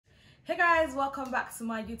Hey guys, welcome back to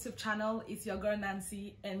my YouTube channel. It's your girl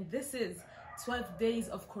Nancy and this is 12 days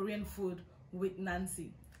of Korean food with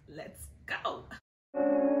Nancy. Let's go.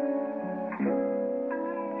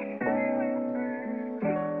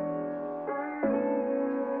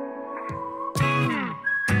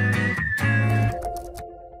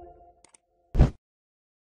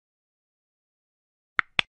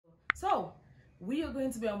 So we are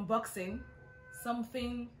going to be unboxing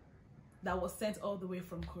something that was sent all the way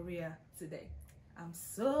from Korea today. I'm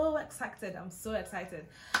so excited.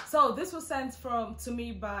 So this was sent to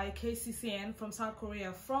me by KCCN from South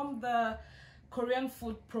Korea, from the Korean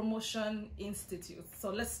Food Promotion Institute.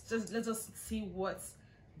 So let's just see what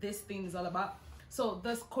this thing is all about. So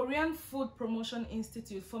the Korean Food Promotion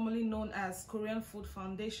Institute, formerly known as Korean Food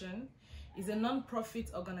Foundation, is a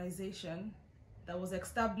non-profit organization that was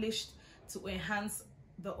established to enhance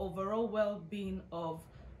the overall well-being of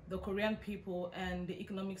the Korean people and the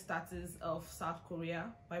economic status of South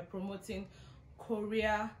Korea by promoting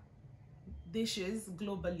Korea dishes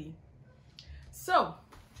globally. So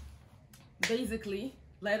basically,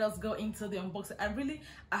 let us go into the unboxing.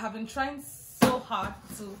 I have been trying so hard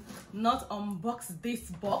to not unbox this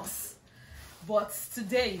box, but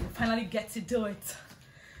today we finally get to do it.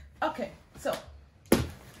 Okay, so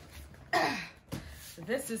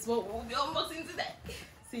this is what we'll be unboxing today.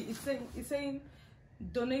 See, it's saying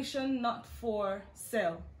donation not for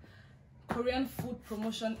sale, Korean Food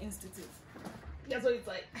Promotion Institute. That's what it's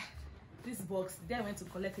like. This box, they went to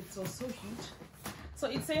collect it, so huge. So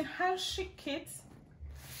it's saying Hansik Kit,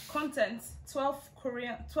 content 12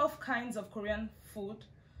 kinds of Korean food,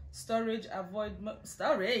 storage,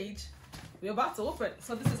 storage. We're about to open.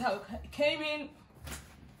 So this is how it came in,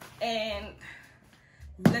 and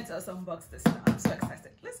let us unbox this now. I'm so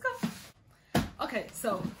excited. Let's go. Okay,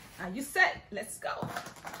 so are you set? Let's go.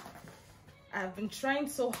 I've been trying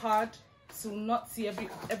so hard to not see every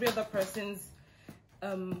other person's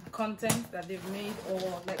content that they've made,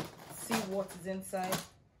 or like see what is inside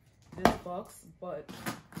this box, but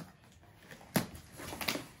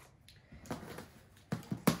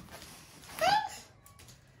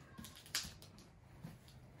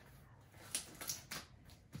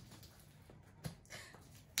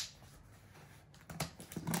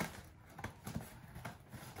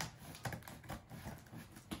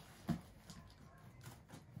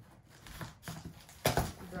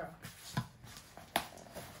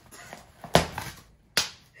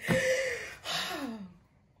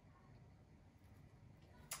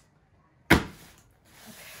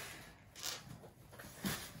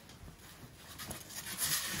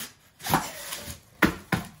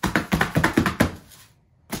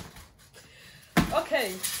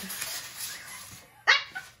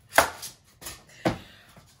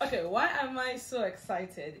okay, why am I so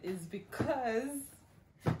excited is because,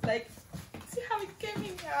 like, see how it came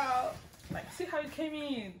in out. Like, see how it came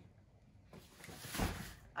in.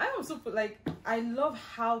 I am super, like, I love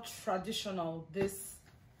how traditional this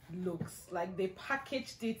looks. Like, they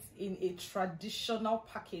packaged it in a traditional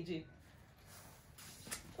packaging.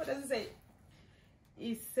 What does it say?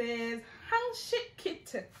 It says Hansik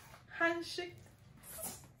Kit. Hansik.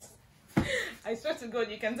 I swear to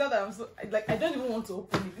God, you can tell that I'm so, like, I don't even want to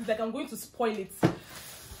open it. It's like I'm going to spoil it.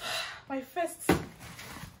 My first.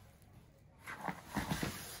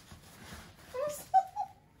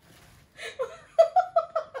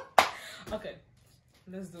 Okay,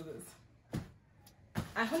 let's do this.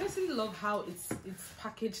 I honestly love how it's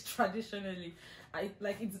packaged traditionally. I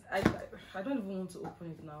don't even want to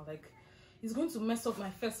open it now. Like, it's going to mess up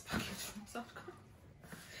my first package from South Korea.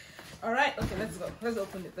 All right, okay, let's go. Let's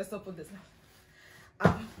open it. Let's open this now.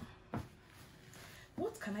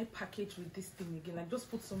 What can I package with this thing again? Like, just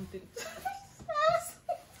put something.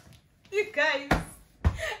 You guys,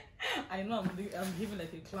 I know I'm giving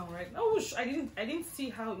like a clown right now. Oh, I didn't see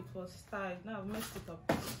how it was styled. Now I've messed it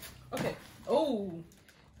up. Okay. Oh,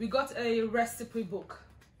 we got a recipe book.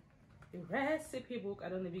 A recipe book. I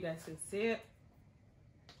don't know if you guys can see it.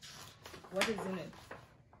 What is in it?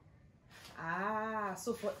 Ah,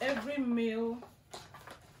 so for every meal,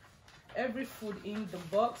 every food in the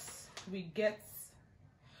box, we get,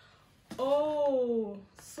 oh,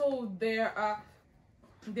 so there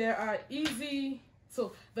are easy,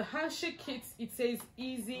 so the Hansik Kit, it says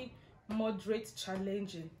easy, moderate,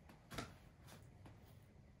 challenging.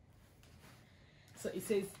 So it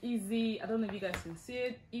says easy, I don't know if you guys can see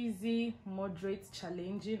it, easy, moderate,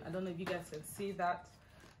 challenging. I don't know if you guys can see that,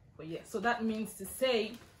 but yeah, so that means to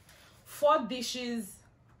say 4 dishes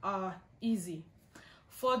are easy,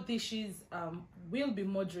 4 dishes will be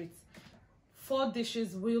moderate, 4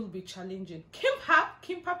 dishes will be challenging.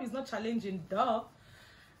 Kimbap is not challenging, duh.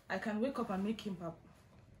 I can wake up and make kimbap.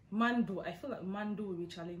 Mandu, I feel like mandu will be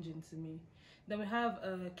challenging to me. Then we have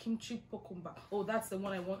Kimchi볶음밥. Oh, that's the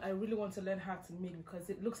one I really want to learn how to make because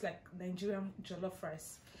it looks like Nigerian jollof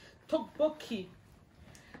rice. Tteokbokki.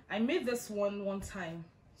 I made this one time.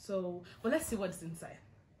 So, but let's see what's inside.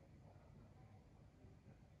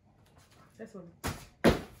 This one.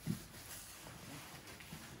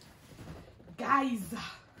 Guys.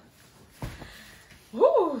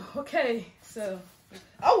 Woo, okay. So,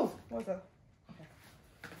 oh, what's that? Okay.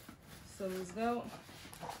 So let's go.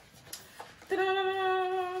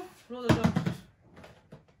 Ta-da! Roll it up.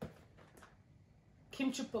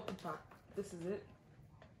 Kimchi볶음밥. This is it.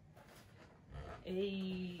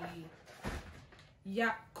 A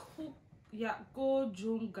GOCHUJANG.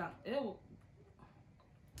 Ew.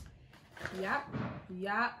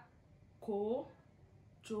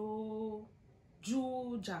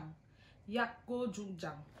 GOCHUJANG.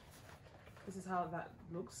 GOCHUJANG. This is how that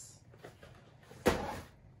looks.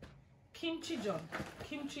 KIMCHIJEON.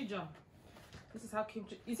 This is how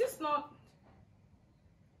kimchi. Is this not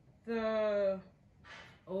the?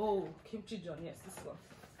 Oh, KIMCHIJEON. Yes, this one.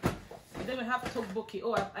 And then we have tteokbokki.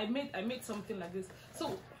 Oh, I made something like this.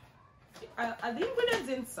 So, are the ingredients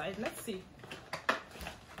inside? Let's see.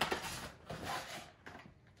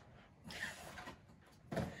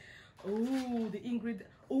 Oh, the ingredient.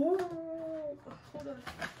 Oh, hold on.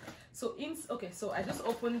 So so I just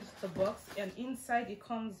opened the box, and inside it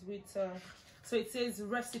comes with so it says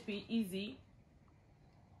recipe easy.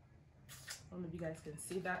 I don't know if you guys can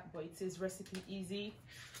see that, but it says recipe easy,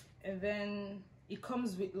 and then it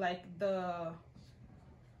comes with like the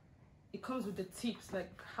tips,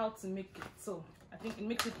 like how to make it. So I think it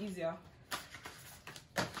makes it easier,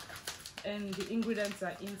 and the ingredients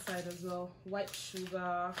are inside as well. White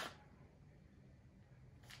sugar.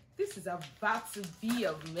 This is about to be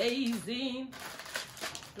amazing.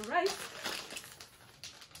 The rice.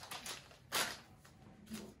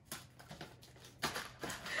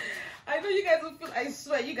 I know you guys will feel, I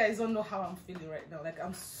swear you guys don't know how I'm feeling right now. Like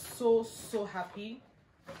I'm so happy.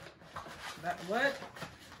 That what?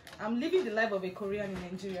 I'm living the life of a Korean in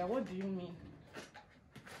Nigeria. What do you mean?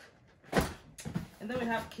 And then we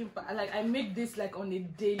have kimbap. Like I make this like on a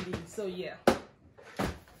daily. So yeah.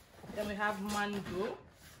 Then we have MANDU.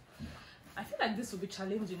 I feel like this will be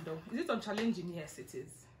challenging though. Is it unchallenging? Yes, it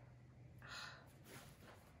is.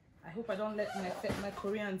 I hope I don't let my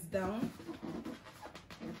Koreans down.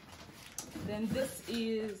 Then this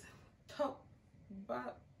is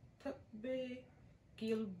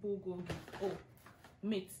뚝배기불고기. Oh,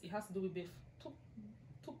 meat. It has to do with beef.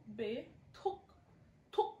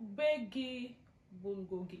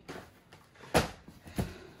 뚝배기불고gi. I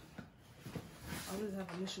always have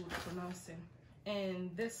an issue with pronouncing.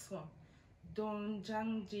 And this one,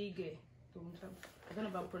 DEONJANGJJIGGAE. I don't know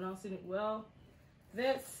if I'm pronouncing it well.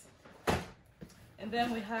 This, and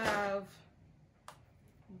then we have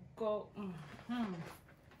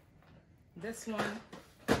this one,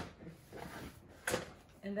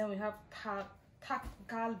 and then we have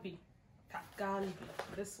DAKGALBI.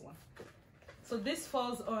 This one. So this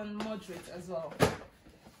falls on moderate as well.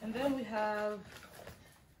 And then we have.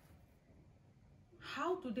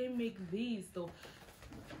 How do they make these though?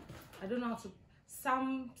 I don't know how to.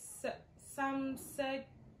 SAMSAEKNAMUL.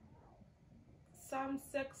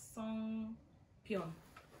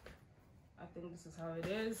 I think this is how it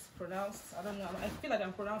is pronounced. I don't know. I feel like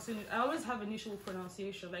I'm pronouncing it. I always have an issue with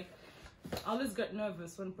pronunciation. Like I always get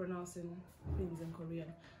nervous when pronouncing things in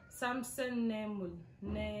Korean. SAMSAEKNAMUL.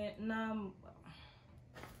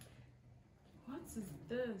 What is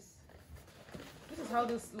this? This is how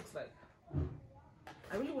this looks like.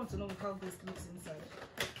 I really want to know how this looks inside.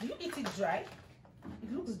 Do you eat it dry?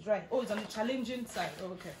 It looks dry. Oh, it's on the challenging side. Oh,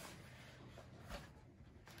 okay.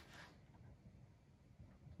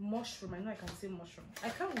 Mushroom. I know I can say mushroom. I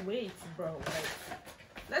can't wait, bro. Like,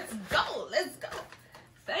 let's go. Let's go.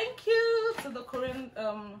 Thank you to the Korean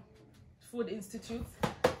Food Institute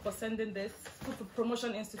for sending this. Food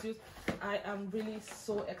Promotion Institute. I am really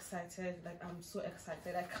so excited. Like, I'm so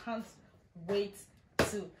excited. I can't wait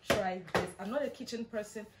to try this. I'm not a kitchen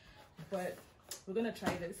person, but we're gonna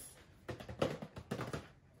try this.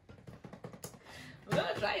 We're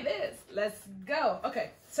gonna try this. Let's go.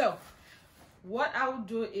 Okay, so what I would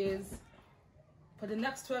do is for the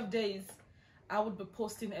next 12 days I would be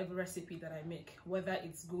posting every recipe that I make, whether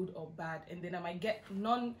it's good or bad, and then I might get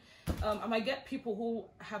I might get people who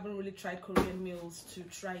haven't really tried Korean meals to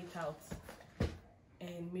try it out.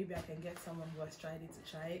 And maybe I can get someone who has tried it to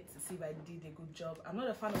try it to see if I did a good job. I'm not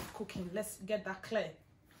a fan of cooking. Let's get that clear.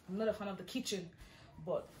 I'm not a fan of the kitchen.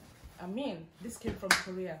 But, I mean, this came from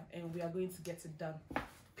Korea and we are going to get it done.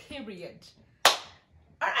 period. All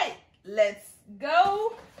right, let's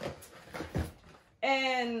go.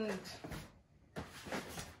 And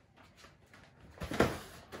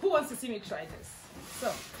who wants to see me try this?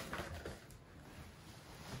 So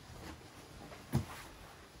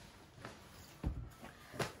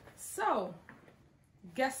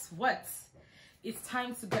guess what? It's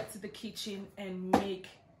time to get to the kitchen and make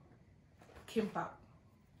kimbap.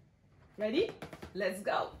 Ready? Let's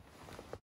go.